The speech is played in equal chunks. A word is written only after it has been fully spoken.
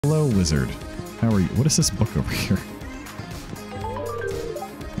Hello, wizard. How are you? What is this book over here?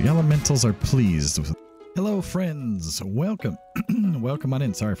 The elementals are pleased with... Hello, friends. Welcome. Welcome on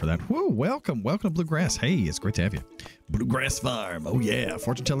in. Sorry for that. Whoa, welcome. Welcome to Bluegrass. Hey, it's great to have you. Bluegrass Farm. Oh, yeah.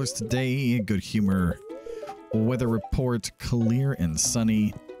 Fortune tellers today. Good humor. Weather report. Clear and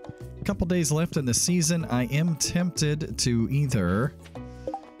sunny. A couple days left in the season. I am tempted to either...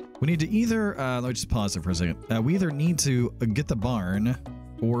 We need to either... let me just pause it for a second. We either need to get the barn...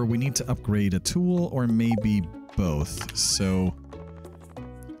 or we need to upgrade a tool, or maybe both. So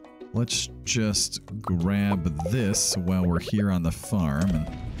let's just grab this while we're here on the farm and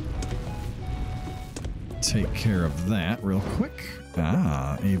take care of that real quick.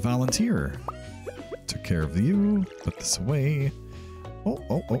 Ah, a volunteer. Took care of you. Put this away. Oh.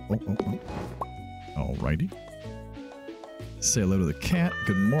 Alrighty. Say hello to the cat.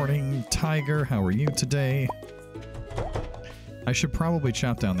 Good morning, Tiger. How are you today? I should probably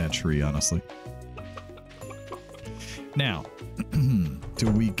chop down that tree, honestly. Now,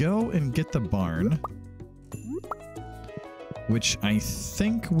 do we go and get the barn? Which I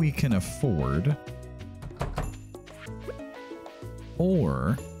think we can afford.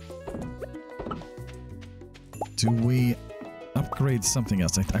 Or do we upgrade something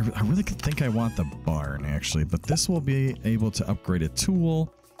else? I really think I want the barn, actually. But this will be able to upgrade a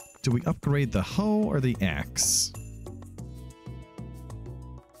tool. Do we upgrade the hoe or the axe?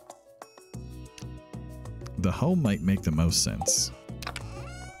 The hoe might make the most sense.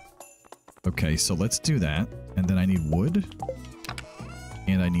 Okay, so let's do that. And then I need wood.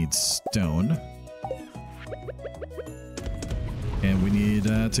 And I need stone. And we need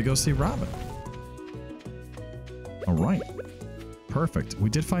to go see Robin. Alright. Perfect.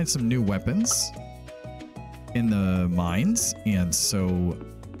 We did find some new weapons in the mines. And so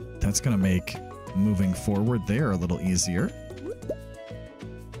that's going to make moving forward there a little easier.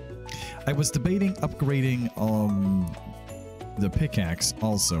 I was debating upgrading the pickaxe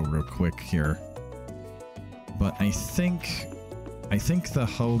also real quick here. But I think the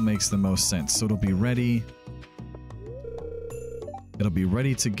hoe makes the most sense. So it'll be ready. It'll be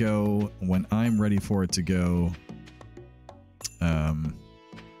ready to go when I'm ready for it to go.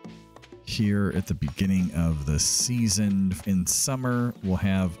 Here at the beginning of the season in summer, we'll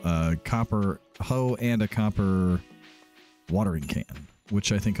have a copper hoe and a copper watering can,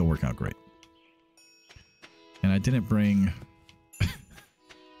 which I think will work out great. And I didn't bring...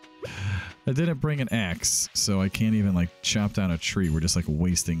 I didn't bring an axe, so I can't even, like, chop down a tree. We're just, like,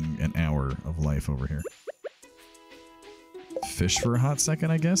 wasting an hour of life over here. Fish for a hot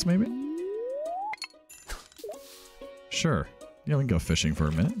second, I guess, maybe? Sure. Yeah, we can go fishing for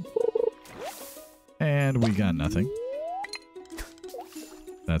a minute. And we got nothing.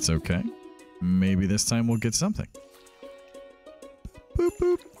 That's okay. Maybe this time we'll get something. Boop,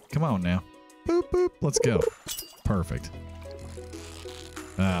 boop. Come on now. Boop, boop. Let's go. Perfect.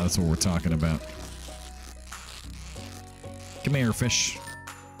 Ah, that's what we're talking about. Come here, fish.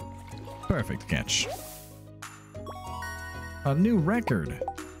 Perfect catch. A new record.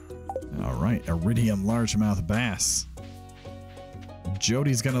 All right, iridium largemouth bass.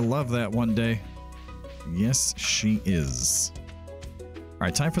 Jody's gonna love that one day. Yes, she is. All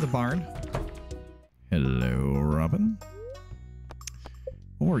right, time for the barn. Hello, Robin.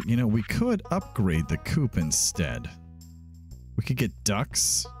 Or, you know, we could upgrade the coop instead. We could get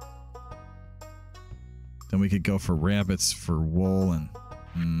ducks. Then we could go for rabbits for wool and...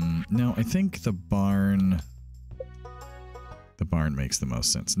 no, I think the barn... The barn makes the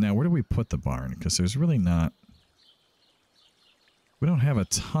most sense. Now, where do we put the barn? Because there's really not... We don't have a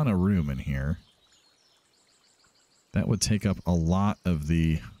ton of room in here. That would take up a lot of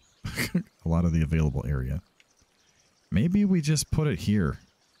the... a lot of the available area. Maybe we just put it here.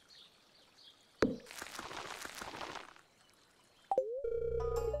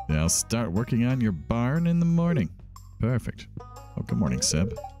 I'll start working on your barn in the morning. Perfect. Oh, good morning,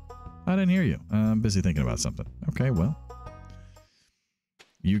 Seb. I didn't hear you. I'm busy thinking about something. Okay, well.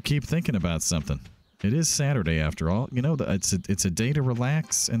 You keep thinking about something. It is Saturday, after all. You know, it's a day to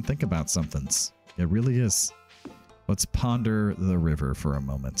relax and think about somethings. It really is. Let's ponder the river for a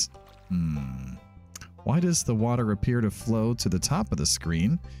moment. Why does the water appear to flow to the top of the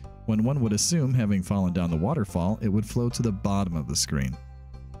screen when one would assume, having fallen down the waterfall, it would flow to the bottom of the screen?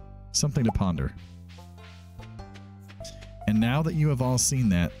 Something to ponder. And now that you have all seen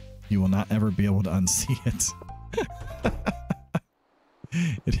that, you will not ever be able to unsee it.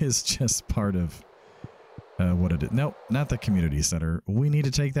 It is just part of what it is. No, not the community center. We need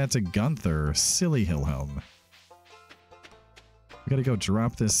to take that to Gunther, Silly Hillhelm. We gotta go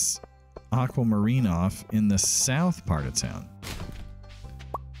drop this aquamarine off in the south part of town.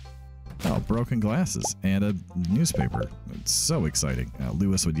 broken glasses and a newspaper. It's so exciting.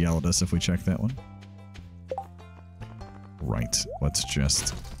 Lewis would yell at us if we checked that one. Right. Let's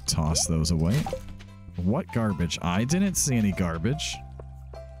just toss those away. What garbage? I didn't see any garbage.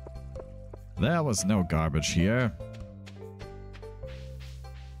 There was no garbage here.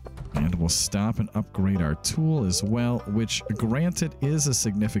 And we'll stop and upgrade our tool as well, which, granted, is a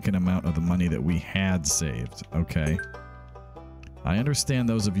significant amount of the money that we had saved. Okay. I understand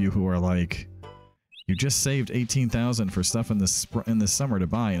those of you who are like, you just saved 18,000 for stuff in this summer to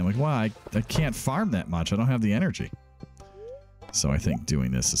buy. And I'm like, well, I can't farm that much. I don't have the energy. So I think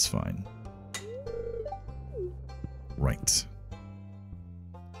doing this is fine. Right.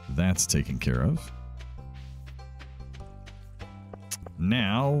 That's taken care of.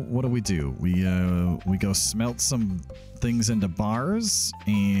 Now, what do? We go smelt some things into bars,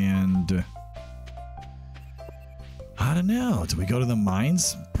 and I don't know. Do we go to the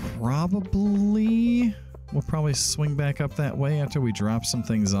mines? Probably. We'll probably swing back up that way after we drop some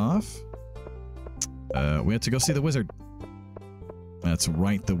things off. We have to go see the wizard. That's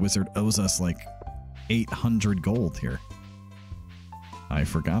right. The wizard owes us like 800 gold here. I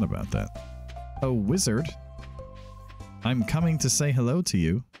forgot about that. Oh, wizard. I'm coming to say hello to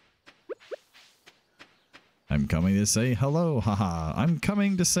you. I'm coming to say hello, haha. I'm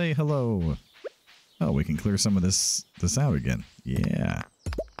coming to say hello. Oh, we can clear some of this out again. Yeah.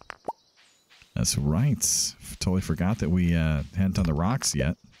 That's right. Totally forgot that we hadn't done the rocks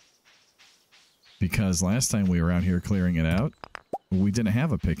yet. Because last time we were out here clearing it out, we didn't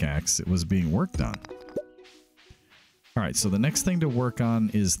have a pickaxe. It was being worked on. Alright, so the next thing to work on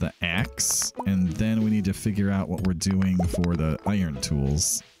is the axe, and then we need to figure out what we're doing for the iron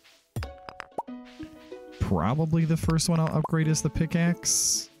tools. Probably the first one I'll upgrade is the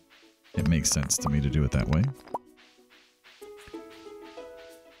pickaxe. It makes sense to me to do it that way.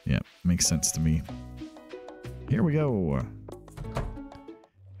 Yeah, makes sense to me. Here we go.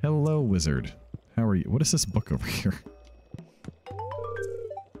 Hello, wizard. How are you? What is this book over here?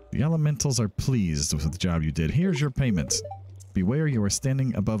 The elementals are pleased with the job you did. Here's your payment. Beware, you are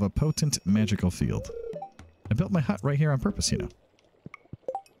standing above a potent magical field. I built my hut right here on purpose, you know.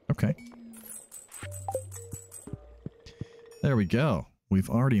 Okay. There we go. We've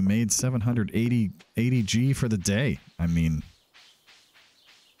already made 780 G for the day. I mean,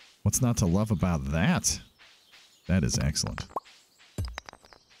 what's not to love about that? That is excellent.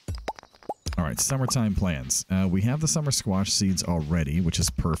 All right, summertime plans. We have the summer squash seeds already, which is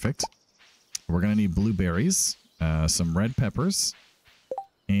perfect. We're going to need blueberries, some red peppers,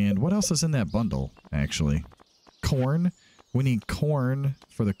 and what else is in that bundle, actually? Corn. We need corn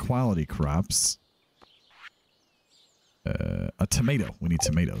for the quality crops. A tomato. We need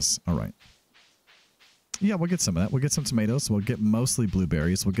tomatoes. All right. Yeah, we'll get some of that. We'll get some tomatoes. We'll get mostly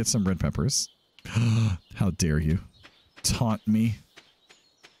blueberries. We'll get some red peppers. How dare you taunt me.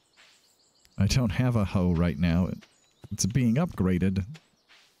 I don't have a hoe right now. It's being upgraded.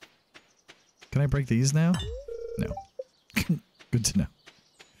 Can I break these now? No. Good to know.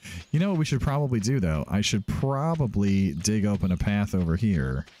 You know what we should probably do, though? I should probably dig open a path over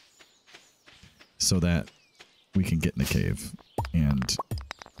here so that we can get in the cave. And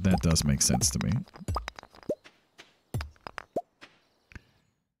that does make sense to me.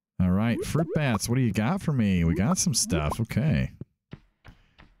 All right, fruit bats, what do you got for me? We got some stuff. Okay.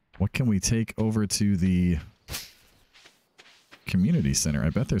 What can we take over to the community center? I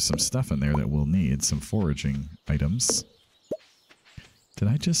bet there's some stuff in there that we'll need. Some foraging items. Did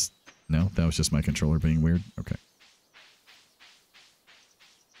I just... No, that was just my controller being weird. Okay.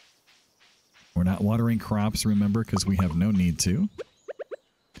 We're not watering crops, remember, because we have no need to.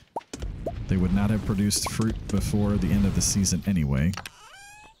 They would not have produced fruit before the end of the season anyway.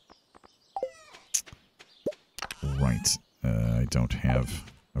 Right. I don't have...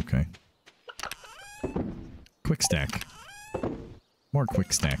 Okay. Quick stack. More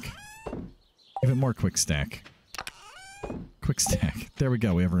quick stack. Even more quick stack. Quick stack. There we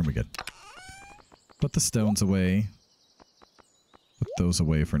go. We have room again. Put the stones away. Put those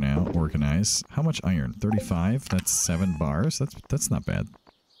away for now. Organize. How much iron? 35? That's 7 bars. That's not bad.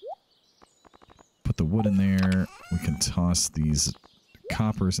 Put the wood in there. We can toss these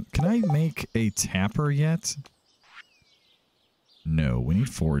coppers. Can I make a tapper yet? No, we need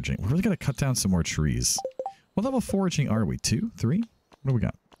foraging. We're really going to cut down some more trees. What level foraging are we? 2? 3? What do we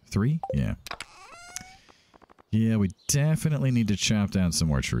got? 3? Yeah. Yeah, we definitely need to chop down some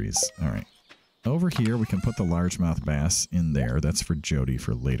more trees. All right. Over here, we can put the largemouth bass in there. That's for Jody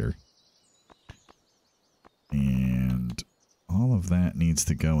for later. And all of that needs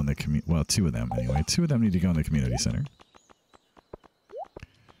to go in the community. Well, 2 of them anyway. 2 of them need to go in the community center.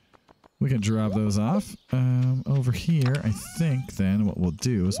 We can drop those off. Over here, I think then what we'll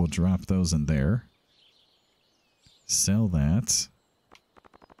do is we'll drop those in there. Sell that.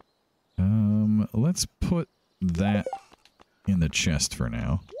 Let's put that in the chest for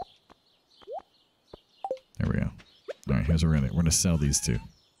now. There we go. All right, here's what we're gonna sell these two.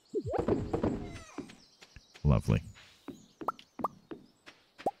 Lovely.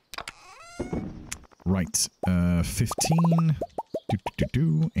 Right. 15.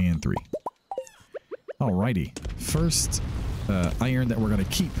 And 3. Alrighty. First iron that we're gonna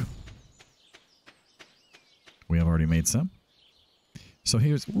keep. We have already made some. So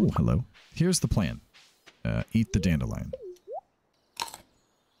here's... Ooh, hello. Here's the plan. Eat the dandelion.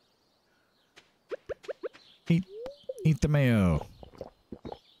 Eat the mayo.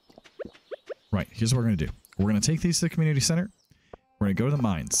 Right, here's what we're going to do. We're going to take these to the community center. We're going to go to the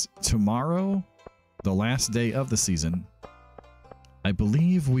mines. Tomorrow, the last day of the season, I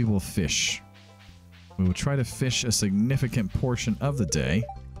believe we will fish. We will try to fish a significant portion of the day.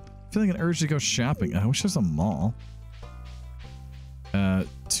 Feeling an urge to go shopping. I wish there's a mall.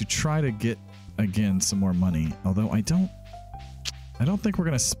 To try to get, again, some more money. Although I don't think we're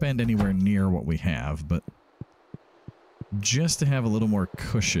going to spend anywhere near what we have, but just to have a little more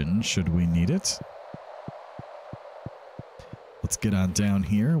cushion should we need it. Let's get on down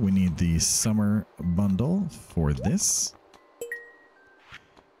here. We need the summer bundle for this.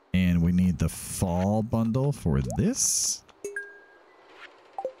 And we need the fall bundle for this.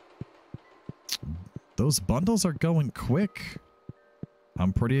 Those bundles are going quick.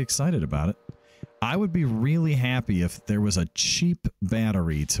 I'm pretty excited about it. I would be really happy if there was a cheap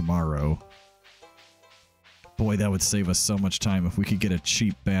battery tomorrow. Boy, that would save us so much time if we could get a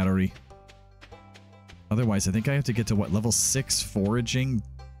cheap battery. Otherwise, I think I have to get to, what, level 6 foraging?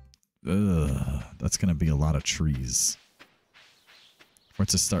 Ugh, that's going to be a lot of trees. For it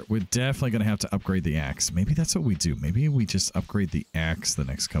to start, we're definitely going to have to upgrade the axe. Maybe that's what we do. Maybe we just upgrade the axe the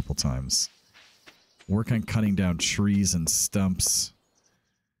next couple times. Work on cutting down trees and stumps.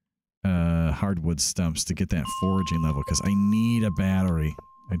 Hardwood stumps to get that foraging level, because I need a battery.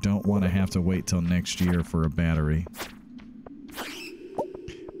 I don't want to have to wait till next year for a battery.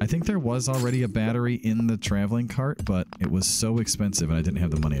 I think there was already a battery in the traveling cart, but it was so expensive and I didn't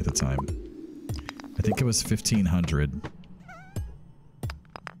have the money at the time. I think it was 1,500.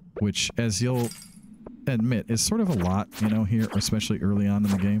 Which, as you'll admit, is sort of a lot, you know, here, especially early on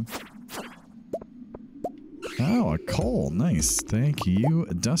in the game. Oh, a coal. Nice. Thank you,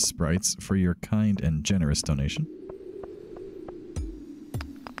 Dust Sprites, for your kind and generous donation.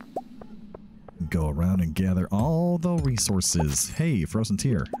 Go around and gather all the resources. Hey, Frozen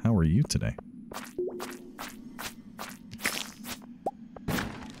Tear, how are you today?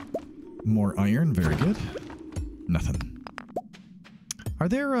 More iron, very good. Nothing. Are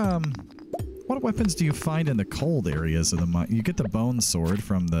there, what weapons do you find in the cold areas of the mine? You get the bone sword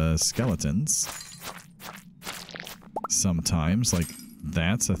from the skeletons. Sometimes, like,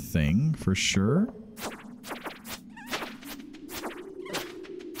 that's a thing for sure.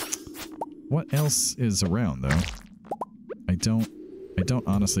 What else is around, though? I don't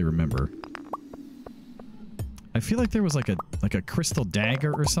honestly remember. I feel like there was like a crystal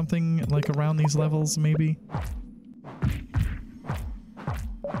dagger or something like around these levels, maybe.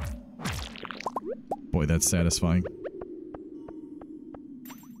 Boy, that's satisfying.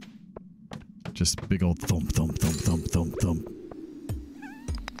 Just big old thump, thump, thump, thump, thump, thump.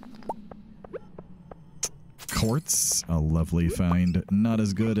 Quartz, a lovely find. Not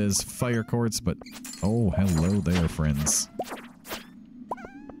as good as fire quartz, but oh, hello there, friends.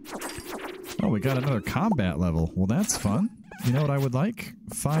 Oh, we got another combat level. Well, that's fun. You know what I would like?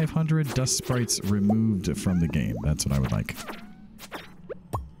 500 dust sprites removed from the game. That's what I would like.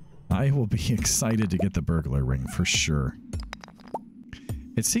 I will be excited to get the burglar ring for sure.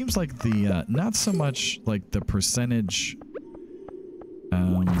 It seems like the, not so much like the percentage,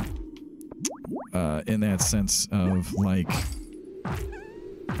 in that sense of like,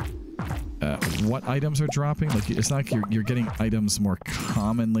 what items are dropping. Like, it's not like you're getting items more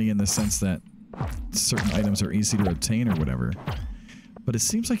commonly in the sense that certain items are easy to obtain or whatever. But it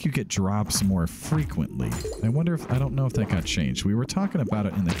seems like you get drops more frequently. I wonder if, I don't know if that got changed. We were talking about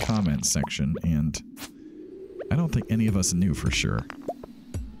it in the comments section, and I don't think any of us knew for sure.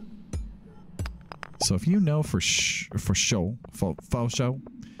 So if you know for certain,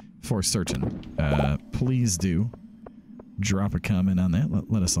 please do drop a comment on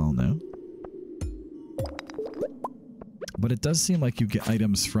that. Let us all know. But it does seem like you get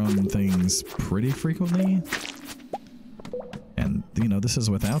items from things pretty frequently. And, you know, this is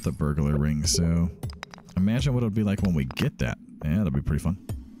without the burglar ring, so imagine what it'll be like when we get that. Yeah, that'll be pretty fun.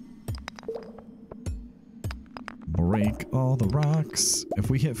 break all the rocks. If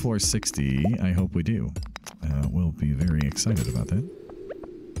we hit floor 60, I hope we do. We'll be very excited about that.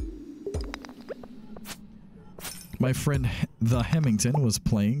 My friend the Hemmington was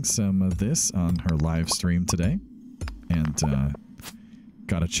playing some of this on her live stream today, and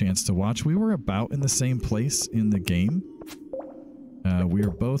got a chance to watch. We were about in the same place in the game. We were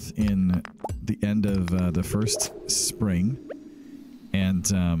both in the end of the first spring, and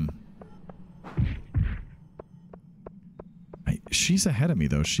she's ahead of me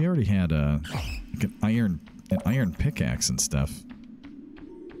though. She already had like an iron pickaxe and stuff.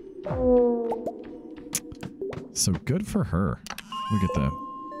 So good for her. Look at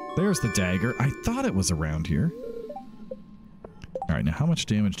there's the dagger. I thought it was around here. All right, now how much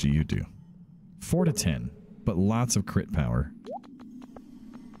damage do you do? 4 to 10, but lots of crit power.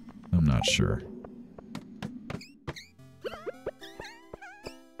 I'm not sure.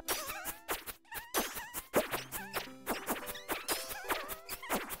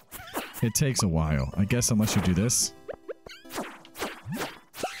 It takes a while. I guess unless you do this.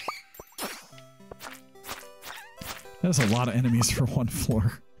 That's a lot of enemies for one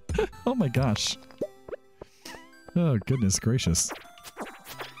floor. Oh my gosh. Oh, goodness gracious.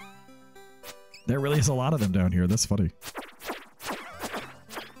 There really is a lot of them down here. That's funny.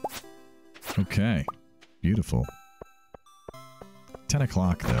 Okay. Beautiful. 10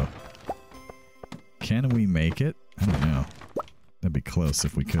 o'clock, though. Can we make it? I don't know. That'd be close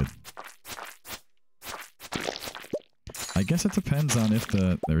if we could. I guess it depends on if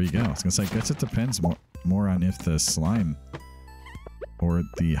the... There you go. I was going to say, I guess it depends more on if the slime or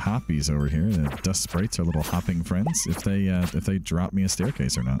the hoppies over here, the dust sprites, are little hopping friends, if they drop me a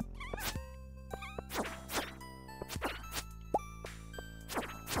staircase or not.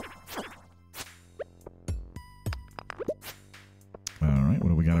 Alright, what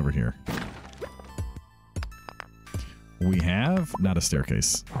do we got over here? We have not a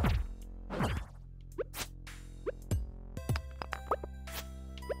staircase.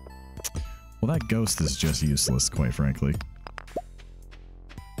 Well, that ghost is just useless, quite frankly.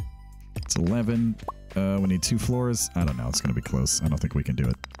 It's 11. We need 2 floors. I don't know. It's going to be close. I don't think we can do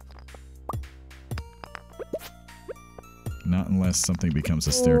it. Not unless something becomes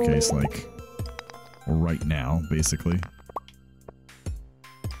a staircase, like right now, basically.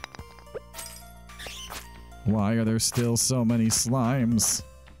 Why are there still so many slimes?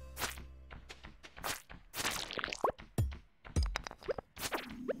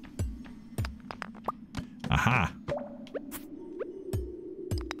 Aha!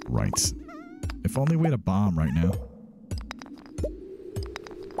 Right. If only we had a bomb right now.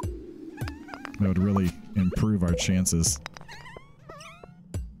 That would really improve our chances.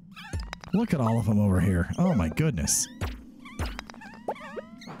 Look at all of them over here. Oh my goodness.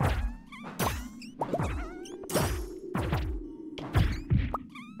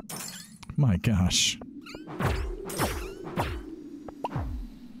 My gosh.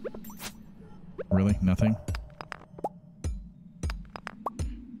 Really? Nothing?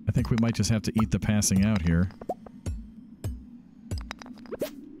 I think we might just have to eat the passing out here.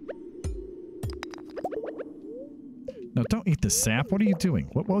 No, don't eat the sap. What are you doing?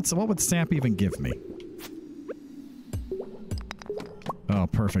 What would sap even give me? Oh,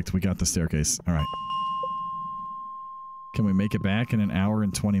 perfect. We got the staircase. All right. Can we make it back in an hour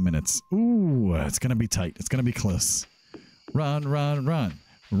and 20 minutes? Ooh, it's going to be tight. It's going to be close. Run, run, run.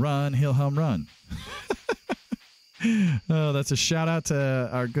 Run, hill hum, run. Oh, that's a shout out to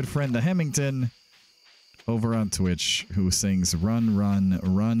our good friend the Hemmington over on Twitch, who sings Run, Run,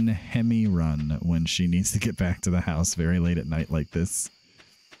 Run, Hemi, Run when she needs to get back to the house very late at night like this.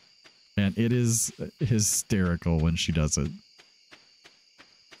 And it is hysterical when she does it.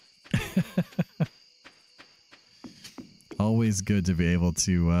 Always good to be able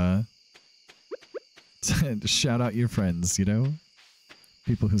to shout out your friends, you know?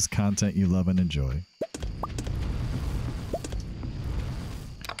 People whose content you love and enjoy.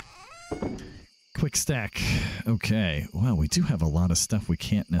 Quick stack. Okay. Well, we do have a lot of stuff we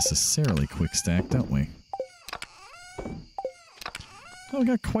can't necessarily quick stack, don't we? Oh, we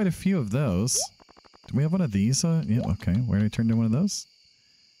got quite a few of those. Do we have one of these? Yeah, okay. Where did I turn to one of those?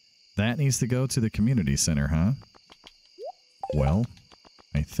 That needs to go to the community center, huh? Well,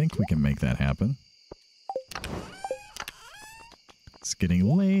 I think we can make that happen. It's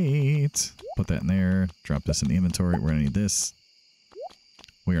getting late. Put that in there. Drop this in the inventory. We're going to need this.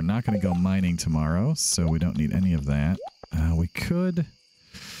 We are not going to go mining tomorrow, so we don't need any of that. We could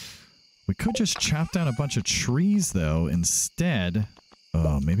just chop down a bunch of trees, though, instead.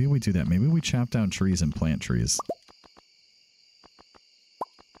 Oh, maybe we do that. Maybe we chop down trees and plant trees.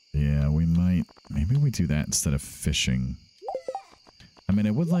 Yeah, we might. Maybe Maybe we do that instead of fishing. I mean,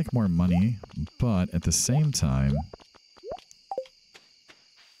 I would like more money, but at the same time,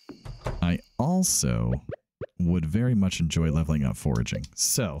 I also would very much enjoy leveling up foraging.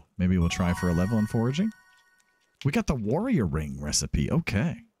 So, maybe we'll try for a level in foraging. We got the warrior ring recipe.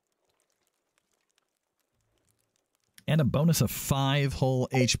 Okay. And a bonus of 5 whole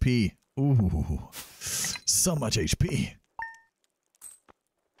HP. Ooh, so much HP.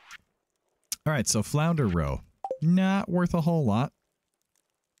 All right, so flounder roe. Not worth a whole lot.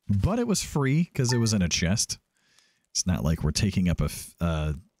 But it was free because it was in a chest. It's not like we're taking up a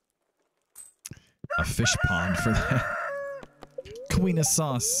fish pond for that. Queen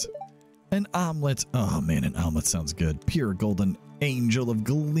sauce. An omelet. Oh man, an omelet sounds good. Pure golden angel of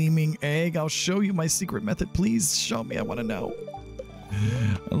gleaming egg. I'll show you my secret method. Please show me. I want to know.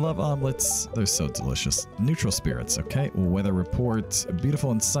 I love omelets. They're so delicious. Neutral spirits. Okay. Weather report.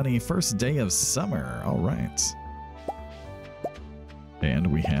 Beautiful and sunny. First day of summer. All right. And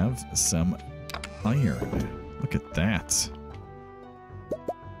we have some iron. Look at that.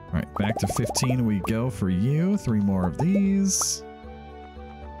 All right. Back to 15 we go for you. 3 more of these.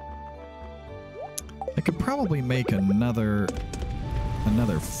 I could probably make another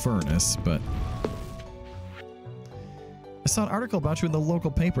furnace, but I saw an article about you in the local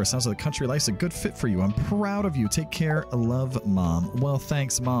paper. Sounds like the country life's a good fit for you. I'm proud of you. Take care. Love, Mom. Well,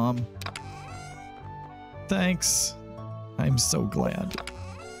 thanks, Mom. Thanks. I'm so glad.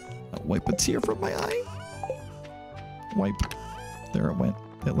 I'll wipe a tear from my eye. Wipe. There it went.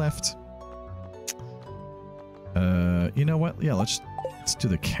 It left. You know what? Yeah, let's do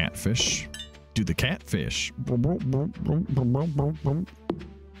the catfish. Do the catfish.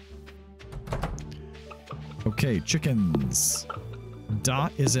 Okay, chickens.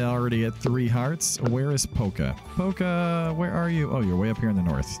 Dot is already at 3 hearts. Where is Polka? Polka, where are you? Oh, you're way up here in the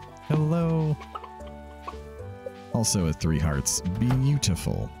north. Hello. Also at 3 hearts.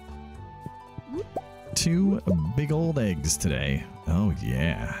 Beautiful. 2 big old eggs today. Oh,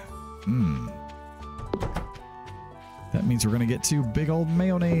 yeah. That means we're going to get 2 big old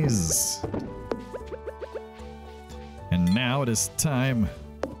mayonnaise. And now it is time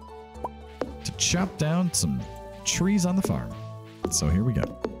to chop down some trees on the farm. So here we go.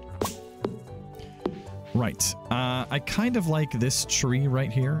 Right. I kind of like this tree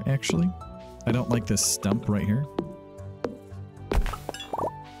right here, actually. I don't like this stump right here.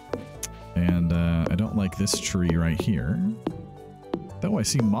 And I don't like this tree right here. Oh, I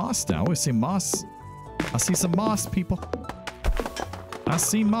see moss now. I see moss. I see some moss, people. I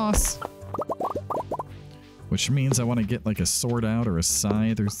see moss. Which means I want to get like a sword out or a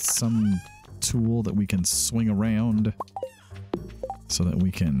scythe or some tool that we can swing around so that we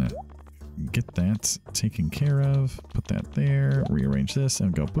can get that taken care of. Put that there. Rearrange this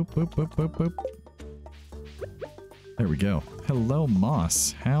and go boop, boop, boop, boop, boop. There we go. Hello,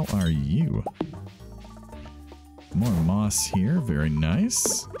 moss. How are you? More moss here. Very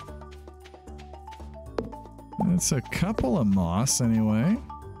nice. It's a couple of moss anyway.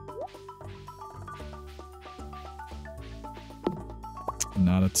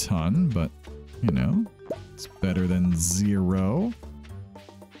 Not a ton, but, you know, it's better than 0.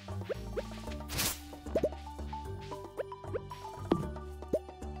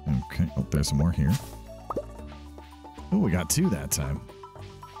 Okay. Oh, there's some more here. Oh, we got 2 that time.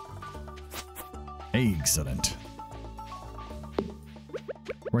 Excellent.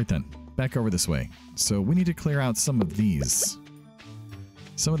 Right then. Back over this way. So we need to clear out some of these.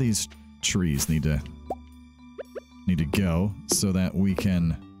 Some of these trees need to go so that we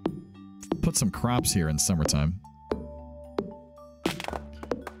can put some crops here in summertime.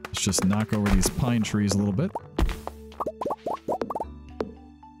 Let's just knock over these pine trees a little bit.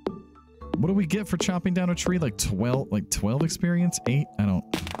 What do we get for chopping down a tree? Like 12 experience? 8? I don't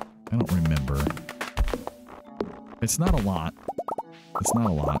remember. It's not a lot. It's not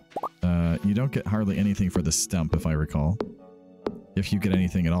a lot. You don't get hardly anything for the stump, if I recall. If you get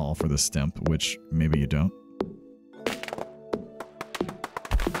anything at all for the stump, which maybe you don't.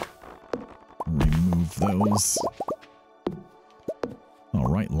 Remove those. All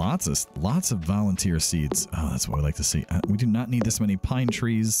right, lots of volunteer seeds. Oh, that's what we like to see. We do not need this many pine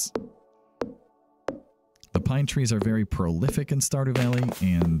trees. The pine trees are very prolific in Stardew Valley,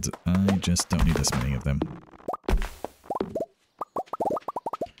 and I just don't need this many of them.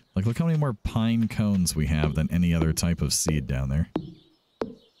 Like, look how many more pine cones we have than any other type of seed down there.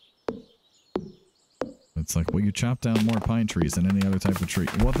 It's like, well, you chop down more pine trees than any other type of tree.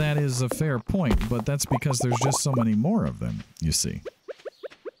 Well, that is a fair point, but that's because there's just so many more of them, you see.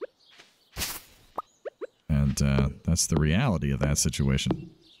 And that's the reality of that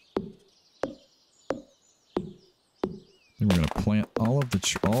situation. plant all of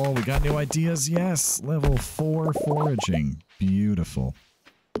the... Oh, we got new ideas. Yes. Level 4 foraging. Beautiful.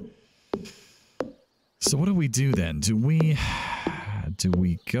 So what do we do then? Do we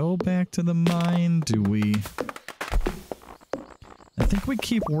go back to the mine? Do we... I think we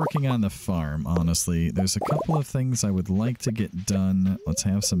keep working on the farm, honestly. There's a couple of things I would like to get done. Let's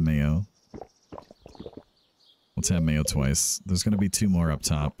have some mayo. Let's have mayo twice. There's going to be 2 more up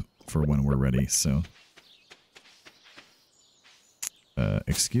top for when we're ready, so...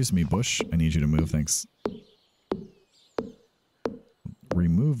 excuse me, Bush. I need you to move, thanks.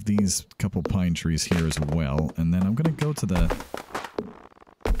 Remove these couple pine trees here as well, and then I'm going to go to the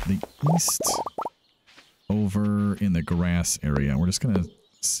east over in the grass area. We're just going to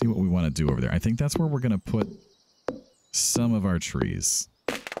see what we want to do over there. I think that's where we're going to put some of our trees.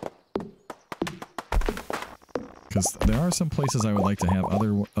 Because there are some places I would like to have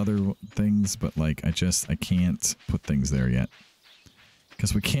other things, but like I can't put things there yet.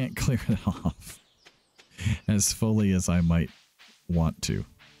 Because we can't clear it off as fully as I might want to.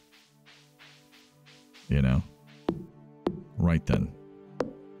 You know? Right then.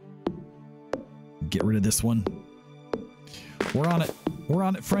 Get rid of this one. We're on it. We're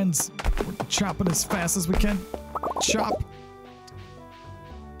on it, friends. We're chopping as fast as we can. Chop.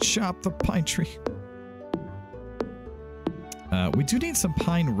 Chop the pine tree. We do need some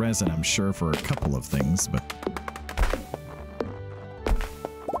pine resin, I'm sure, for a couple of things, but...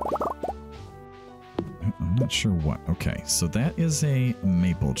 I'm not sure what. Okay, so that is a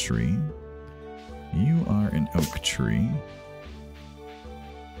maple tree. You are an oak tree.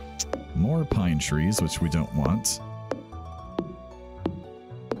 More pine trees, which we don't want.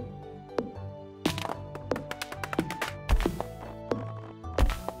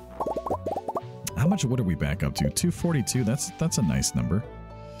 How much wood are we back up to? 242. That's a nice number.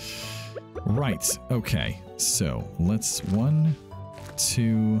 Right. Okay. So let's 1,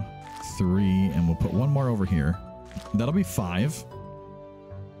 2, 3, and we'll put one more over here. That'll be 5.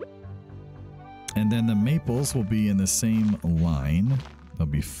 And then the maples will be in the same line. That'll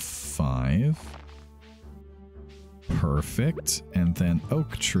be 5. Perfect. And then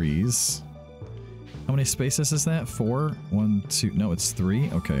oak trees. How many spaces is that? 4? 1, 2. No, it's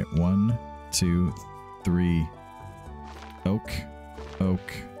 3. Okay. 1, 2, 3. Oak,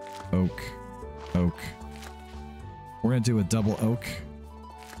 oak, oak, oak. We're going to do a double oak.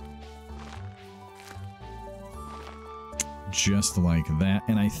 Just like that.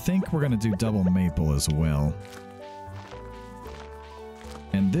 And I think we're going to do double maple as well.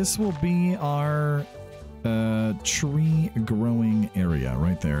 And this will be our tree growing area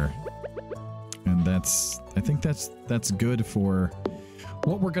right there. And I think that's good for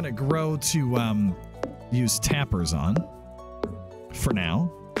what we're going to grow to use tappers on for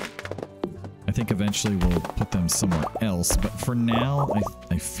now. I think eventually we'll put them somewhere else, but for now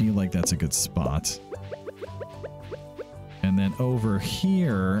I feel like that's a good spot. And then over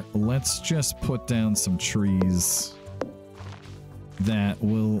here, let's just put down some trees that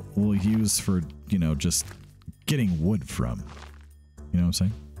we'll use for, you know, just getting wood from. You know what I'm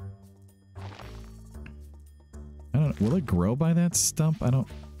saying? I don't know. Will it grow by that stump? I don't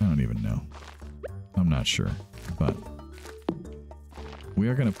even know. I'm not sure, but we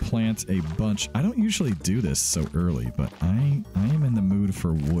are going to plant a bunch. I don't usually do this so early, but I am in the mood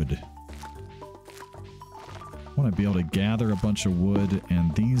for wood. I want to be able to gather a bunch of wood,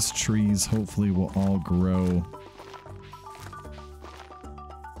 and these trees hopefully will all grow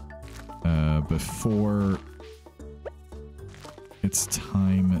before it's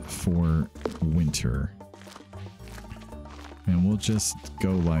time for winter. And we'll just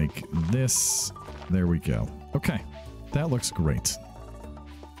go like this. There we go. Okay. That looks great.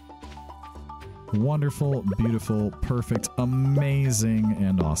 Wonderful, beautiful, perfect, amazing,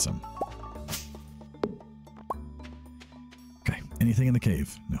 and awesome. Okay. Anything in the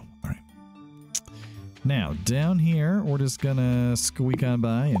cave? No. All right. Now, down here, we're just gonna squeak on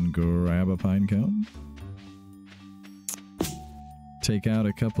by and grab a pine cone. Take out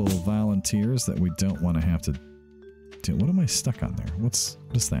a couple of volunteers that we don't want to have to... What am I stuck on there? What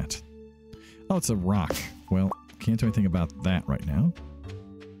is that? Oh, it's a rock. Well, can't do anything about that right now.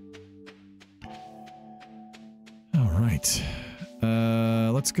 All right.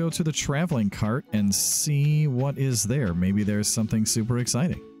 Let's go to the traveling cart and see what is there. Maybe there's something super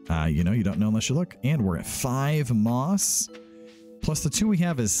exciting. You know, you don't know unless you look. And we're at 5 moss. Plus the 2 we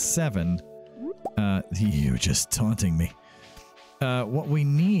have is 7. You just taunting me. What we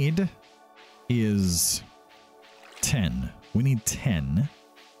need is 10. We need 10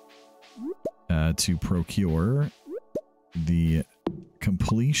 to procure the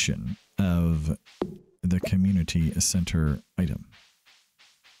completion of the community center item.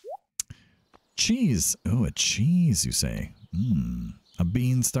 Cheese. Oh, a cheese, you say. A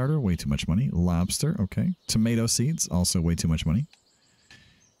bean starter, way too much money. Lobster, okay. Tomato seeds, also way too much money.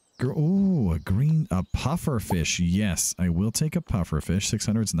 Oh, a puffer fish. Yes, I will take a puffer fish.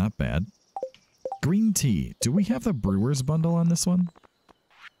 600 is not bad. Green tea. Do we have the brewer's bundle on this one?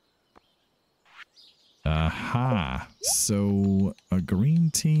 Aha. So a green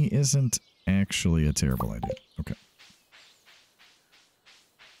tea isn't actually a terrible idea. Okay.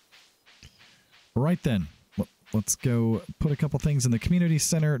 Right then. Let's go put a couple things in the community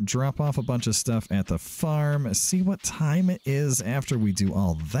center, drop off a bunch of stuff at the farm, see what time it is after we do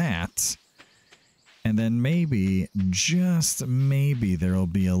all that. And then maybe, just maybe, there'll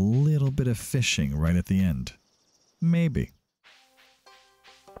be a little bit of fishing right at the end. Maybe.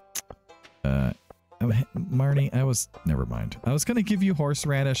 Marnie, never mind. I was going to give you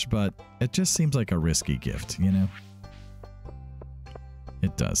horseradish, but it just seems like a risky gift, you know?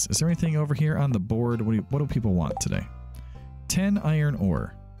 It does. Is there anything over here on the board? What do people want today? 10 iron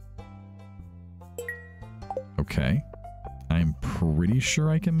ore. Okay. I'm pretty sure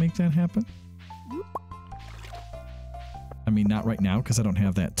I can make that happen. I mean, not right now because I don't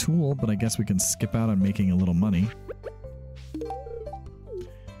have that tool, but I guess we can skip out on making a little money.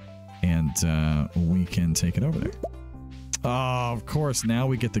 And we can take it over there. Oh, of course. Now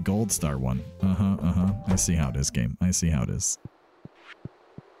we get the gold star one. I see how it is, game. I see how it is.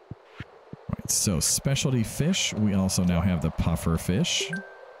 So, specialty fish. We also now have the puffer fish.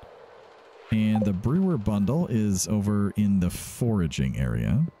 And the brewer bundle is over in the foraging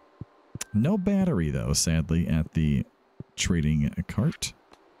area. No battery, though, sadly, at the trading cart.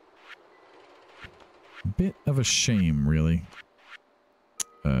 Bit of a shame, really.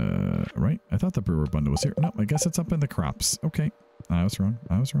 Right? I thought the brewer bundle was here. No, I guess it's up in the crops. Okay. I was wrong.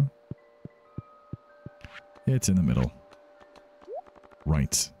 I was wrong. It's in the middle.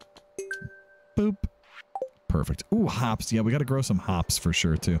 Right. Boop. Perfect. Ooh, hops. Yeah, we got to grow some hops for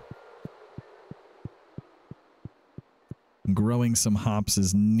sure, too. Growing some hops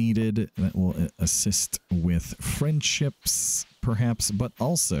is needed. That will assist with friendships, perhaps, but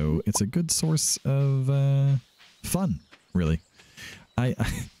also it's a good source of fun, really. I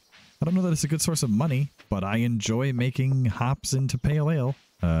don't know that it's a good source of money, but I enjoy making hops into pale ale.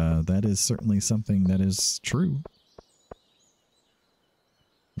 That is certainly something that is true.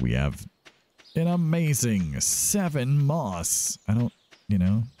 We have an amazing 7 moss. I don't, you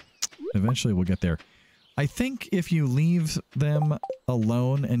know, eventually we'll get there. I think if you leave them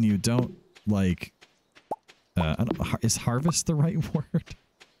alone and you don't, like, is harvest the right word?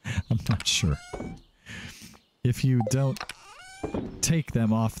 I'm not sure. If you don't take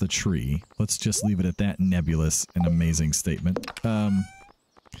them off the tree, let's just leave it at that nebulous and amazing statement.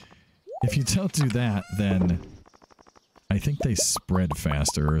 If you don't do that, then I think they spread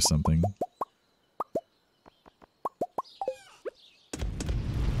faster or something.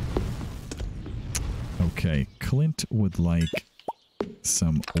 Okay, Clint would like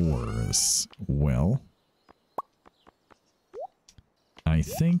some ores. Well, I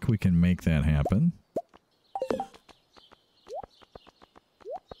think we can make that happen.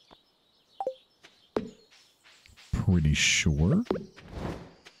 Pretty sure.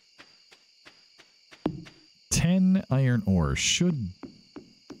 10 iron ore should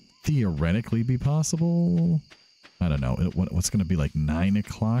theoretically be possible. I don't know. What's going to be like 9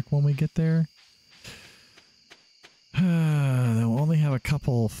 o'clock when we get there? They'll only have a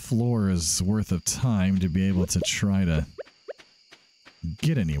couple floors worth of time to be able to try to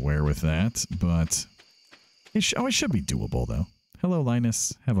get anywhere with that, but it should be doable, though. Hello,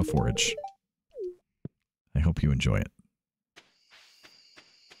 Linus. Have a forage. I hope you enjoy it.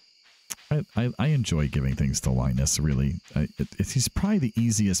 I enjoy giving things to Linus, really. He's probably the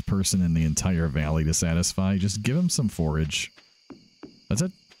easiest person in the entire valley to satisfy. Just give him some forage. That's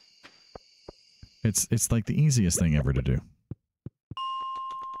it. It's like the easiest thing ever to do.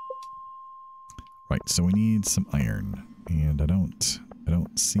 Right, so we need some iron, and I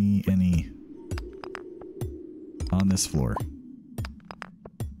don't see any on this floor.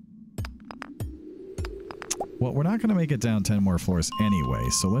 Well, we're not going to make it down 10 more floors anyway,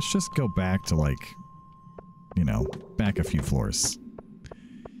 so let's just go back to, like, you know, back a few floors.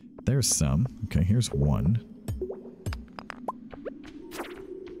 There's some. Okay, here's one.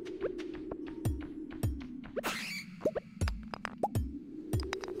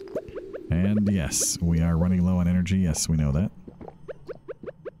 And yes, we are running low on energy. Yes, we know that.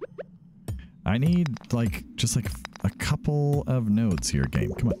 I need, like, just like a couple of nodes here,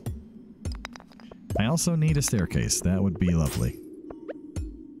 game. Come on. I also need a staircase. That would be lovely.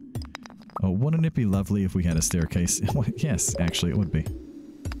 Oh, wouldn't it be lovely if we had a staircase? Yes, actually, it would be.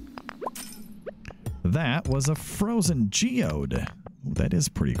 That was a frozen geode. Ooh, that is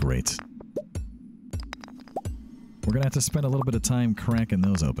pretty great. We're going to have to spend a little bit of time cracking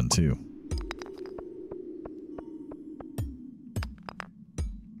those open, too.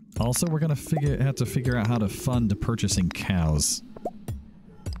 Also, we're going to have to figure out how to fund purchasing cows.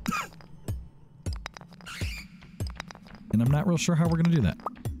 And I'm not real sure how we're going to do that.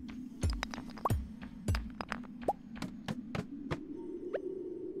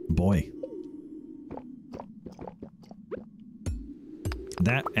 Boy.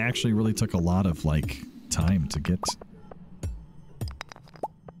 That actually really took a lot of, like, time to get.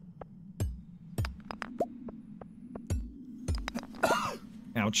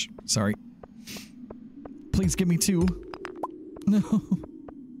 Ouch. Sorry. Please give me 2. No.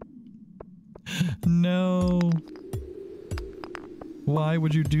 No. Why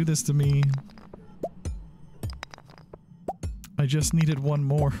would you do this to me? I just needed 1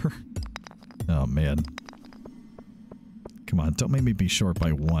 more. Oh, man. Come on, don't make me be short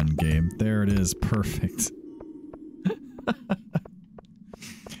by 1 game. There it is. Perfect.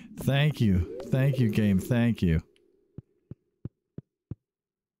 Thank you. Thank you, game. Thank you.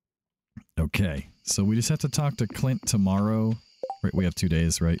 Okay, so we just have to talk to Clint tomorrow. Right, we have 2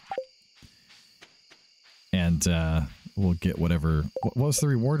 days, right? And we'll get whatever. What was the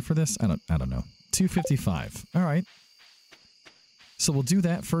reward for this? I don't know. 255. All right. So we'll do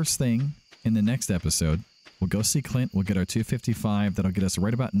that first thing in the next episode. We'll go see Clint. We'll get our 255. That'll get us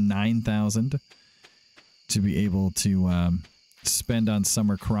right about 9,000 to be able to spend on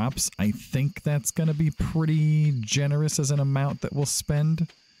summer crops. I think that's going to be pretty generous as an amount that we'll spend.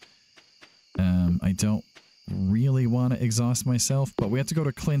 I don't really want to exhaust myself, but we have to go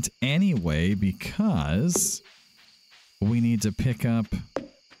to Clint anyway because we need to pick up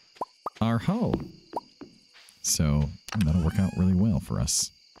our hoe. So that'll work out really well for us.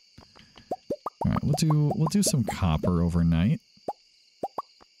 All right, we'll do some copper overnight.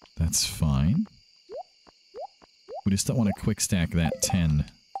 That's fine. We just don't want to quick stack that 10.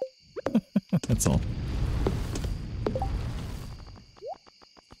 That's all.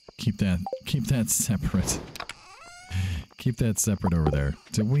 Keep that separate. Keep that separate over there.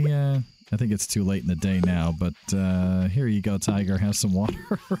 Did we I think it's too late in the day now, but here you go, Tiger, have some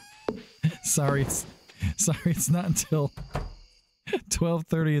water. Sorry it's not until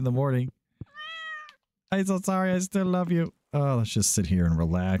 12:30 in the morning. I'm so sorry, I still love you. Oh, let's just sit here and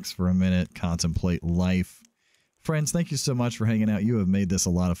relax for a minute, contemplate life. Friends, thank you so much for hanging out. You have made this a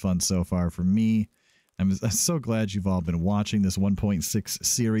lot of fun so far for me. I'm so glad you've all been watching this 1.6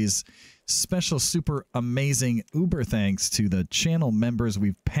 series. Special, super amazing uber thanks to the channel members.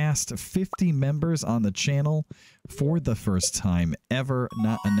 We've passed 50 members on the channel for the first time ever.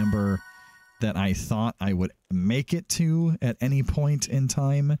 Not a number that I thought I would make it to at any point in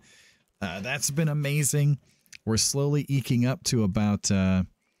time. That's been amazing. We're slowly eking up to about a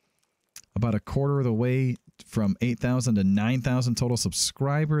quarter of the way from 8,000 to 9,000 total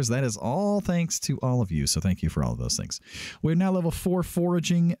subscribers. That is all thanks to all of you. So thank you for all of those things. We're now level 4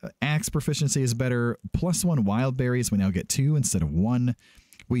 foraging. Axe proficiency is better. +1 wild berries. We now get 2 instead of 1.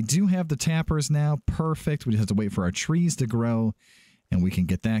 We do have the tappers now. Perfect. We just have to wait for our trees to grow and we can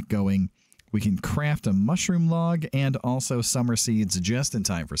get that going. We can craft a mushroom log and also summer seeds just in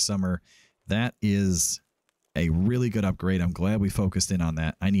time for summer. That is a really good upgrade. I'm glad we focused in on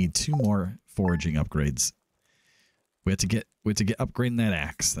that. I need 2 more foraging upgrades. We have to get upgrading that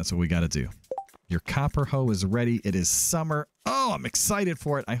axe. That's what we got to do. Your copper hoe is ready. It is summer. Oh, I'm excited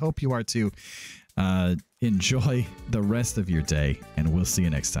for it. I hope you are too. Enjoy the rest of your day, and we'll see you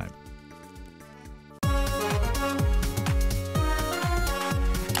next time.